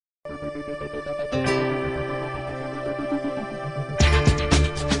Live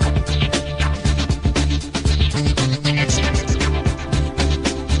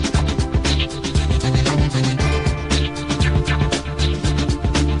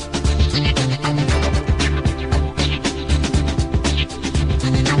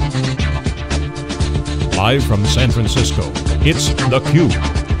from San Francisco, it's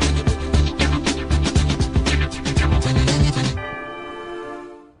theCUBE.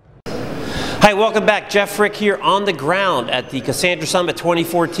 Hi, welcome back. Jeff Frick here on the ground at the Cassandra Summit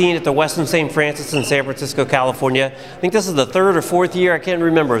 2014 at the Westin St. Francis in San Francisco, California. I think this is the third or fourth year, I can't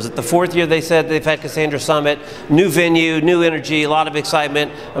remember. Is it the fourth year they said they've had Cassandra Summit? New venue, new energy, a lot of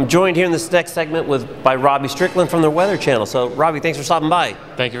excitement. I'm joined here in this next segment by Robbie Strickland from the Weather Channel. So Robbie, thanks for stopping by.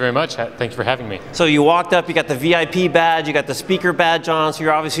 Thank you very much. Thank you for having me. So you walked up, you got the VIP badge, you got the speaker badge on, so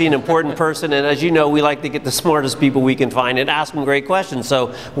you're obviously an important person. And as you know, we like to get the smartest people we can find and ask them great questions.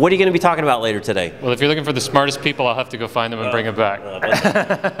 So what are you going to be talking about later today? Well, if you're looking for the smartest people, I'll have to go find them and bring them back.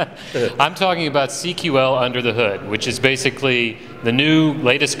 I'm talking about CQL under the hood, which is basically the new,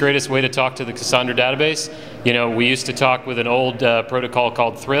 latest, greatest way to talk to the Cassandra database. You know, we used to talk with an old protocol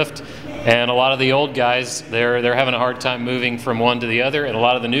called Thrift, and a lot of the old guys, they're having a hard time moving from one to the other, and a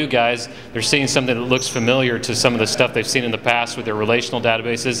lot of the new guys, they're seeing something that looks familiar to some of the stuff they've seen in the past with their relational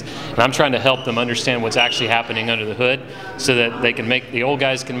databases, and I'm trying to help them understand what's actually happening under the hood so that they can the old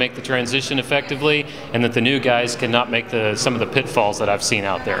guys can make the transition effectively, and that the new guys cannot make some of the pitfalls that I've seen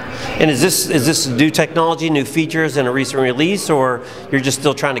out there. And is this new technology, new features in a recent release, or you're just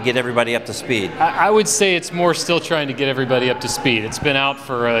still trying to get everybody up to speed? I would say it's more still trying to get everybody up to speed. It's been out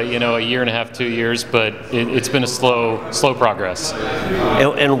for a year and a half, 2 years, but it's been a slow progress.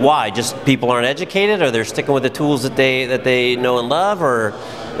 And why? Just people aren't educated, or they're sticking with the tools that they know and love, or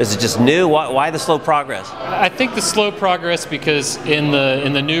is it just new? Why the slow progress? I think the slow progress because in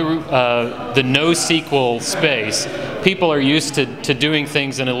the new the NoSQL space, people are used to doing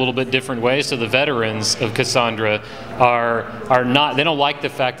things in a little bit different way. So the veterans of Cassandra are not, they don't like the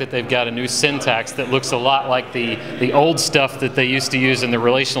fact that they've got a new syntax that looks a lot like the old stuff that they used to use in the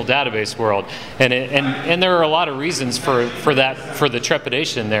relational database world. And there are a lot of reasons for the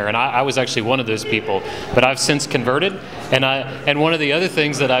trepidation there. And I was actually one of those people, but I've since converted. And one of the other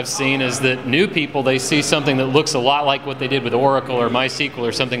things that I've seen is that new people, they see something that looks a lot like what they did with Oracle or MySQL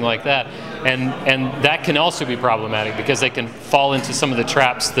or something like that, and that can also be problematic because they can fall into some of the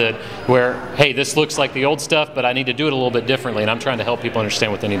traps where, hey, this looks like the old stuff, but I need to do it a little bit differently, and I'm trying to help people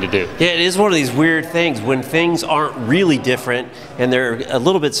understand what they need to do. Yeah, it is one of these weird things when things aren't really different and they're a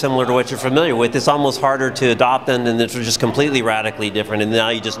little bit similar to what you're familiar with. It's almost harder to adopt them than if they're just completely radically different, and now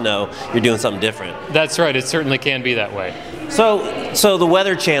you just know you're doing something different. That's right. It certainly can be that way. So the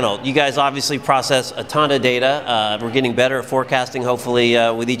Weather Channel, you guys obviously process a ton of data. We're getting better at forecasting, hopefully,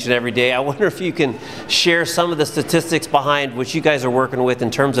 with each and every day. I wonder if you can share some of the statistics behind what you guys are working with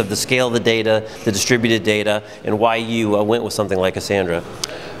in terms of the scale of the data, the distributed data, and why you went with something like Cassandra.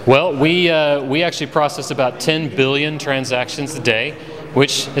 Well, we actually process about 10 billion transactions a day,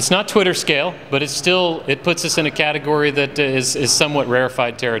 which it's not Twitter scale, but it puts us in a category that is somewhat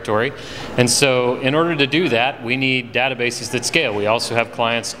rarefied territory. And so in order to do that, we need databases that scale. We also have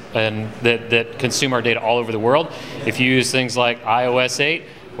clients that consume our data all over the world. If you use things like iOS 8,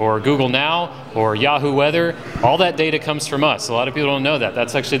 or Google Now, or Yahoo Weather, all that data comes from us. A lot of people don't know that.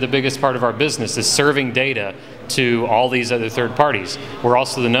 That's actually the biggest part of our business, is serving data to all these other third parties. We're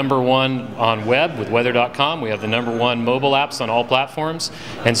also the #1 on web with weather.com. We have the #1 mobile apps on all platforms.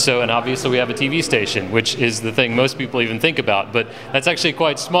 And obviously we have a TV station, which is the thing most people even think about. But that's actually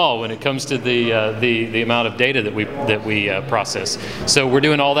quite small when it comes to the amount of data that we process. So we're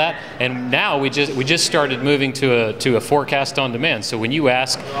doing all that. And now we just started moving to a forecast on demand. So when you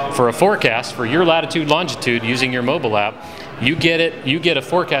ask for a forecast for your latitude, longitude using your mobile app, you get a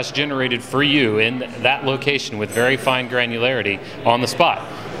forecast generated for you in that location with very fine granularity on the spot.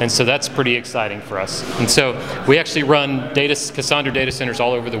 And so that's pretty exciting for us. And so we actually run Cassandra data centers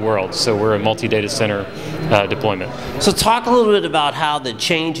all over the world. So we're a multi-data center deployment. So talk a little bit about how the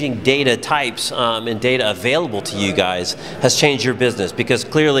changing data types and data available to you guys has changed your business. Because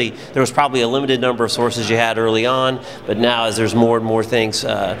clearly there was probably a limited number of sources you had early on, but now as there's more and more things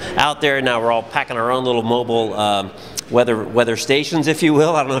out there, now we're all packing our own little mobile weather stations, if you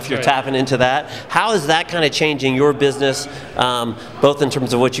will. I don't know if you're tapping into that. How is that kind of changing your business, both in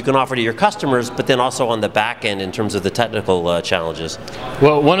terms of what you can offer to your customers, but then also on the back end in terms of the technical challenges?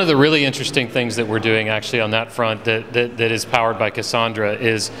 Well, one of the really interesting things that we're doing actually on that front that is powered by Cassandra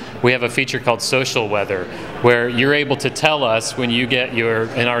is we have a feature called social weather, where you're able to tell us when you get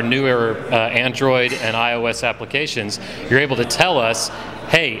in our newer Android and iOS applications, you're able to tell us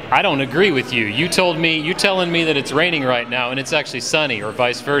hey, I don't agree with you. You're telling me that it's raining right now and it's actually sunny, or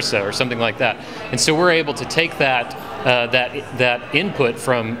vice versa, or something like that. And so we're able to take that input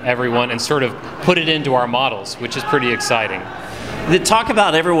from everyone and sort of put it into our models, which is pretty exciting. Talk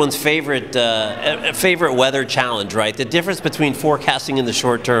about everyone's favorite weather challenge, right? The difference between forecasting in the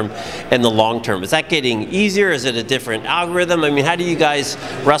short term and the long term. Is that getting easier? Is it a different algorithm? I mean, how do you guys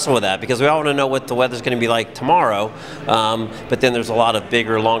wrestle with that? Because we all want to know what the weather's going to be like tomorrow, but then there's a lot of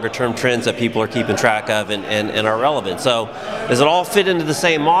bigger, longer term trends that people are keeping track of and are relevant. So does it all fit into the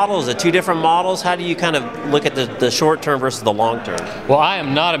same model? Is it two different models? How do you kind of look at the short term versus the long term? Well, I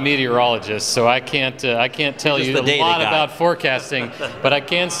am not a meteorologist, so I can't tell you a lot about forecasting. But I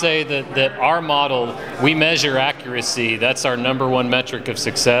can say that our model, we measure accuracy. That's our #1 metric of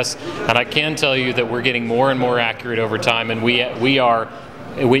success. And I can tell you that we're getting more and more accurate over time. And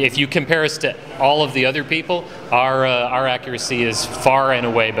if you compare us to all of the other people, our accuracy is far and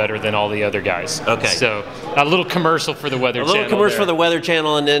away better than all the other guys. Okay. So a little commercial for the Weather Channel. A little commercial for the Weather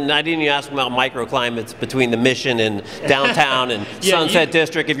Channel, and then I didn't even ask about microclimates between the Mission and downtown and Sunset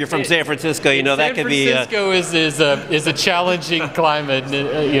District. If you're from San Francisco, you know that could be. San Francisco is a challenging climate,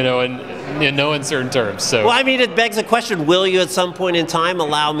 you know, in no uncertain terms. So. Well, I mean, it begs the question: will you, at some point in time,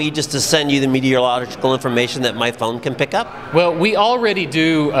 allow me just to send you the meteorological information that my phone can pick up? Well, we already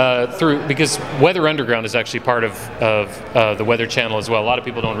do because Weather Underground is actually part of the Weather Channel as well. A lot of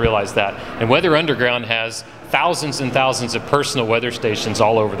people don't realize that. And Weather Underground has thousands and thousands of personal weather stations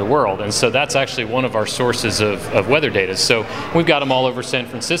all over the world, and so that's actually one of our sources of weather data. So we've got them all over San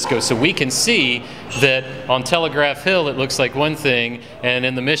Francisco, so we can see that on Telegraph Hill it looks like one thing, and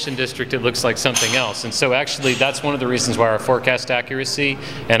in the Mission District it looks like something else. And so actually that's one of the reasons why our forecast accuracy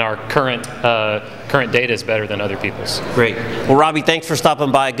and our current data is better than other people's. Great. Well, Robbie, thanks for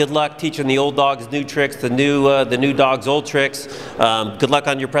stopping by. Good luck teaching the old dogs new tricks, the new dogs old tricks. Good luck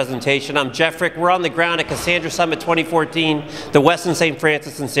on your presentation. I'm Jeff Frick. We're on the ground at Cassandra Summit 2014, the Westin St.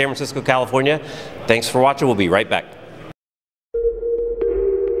 Francis in San Francisco, California. Thanks for watching. We'll be right back.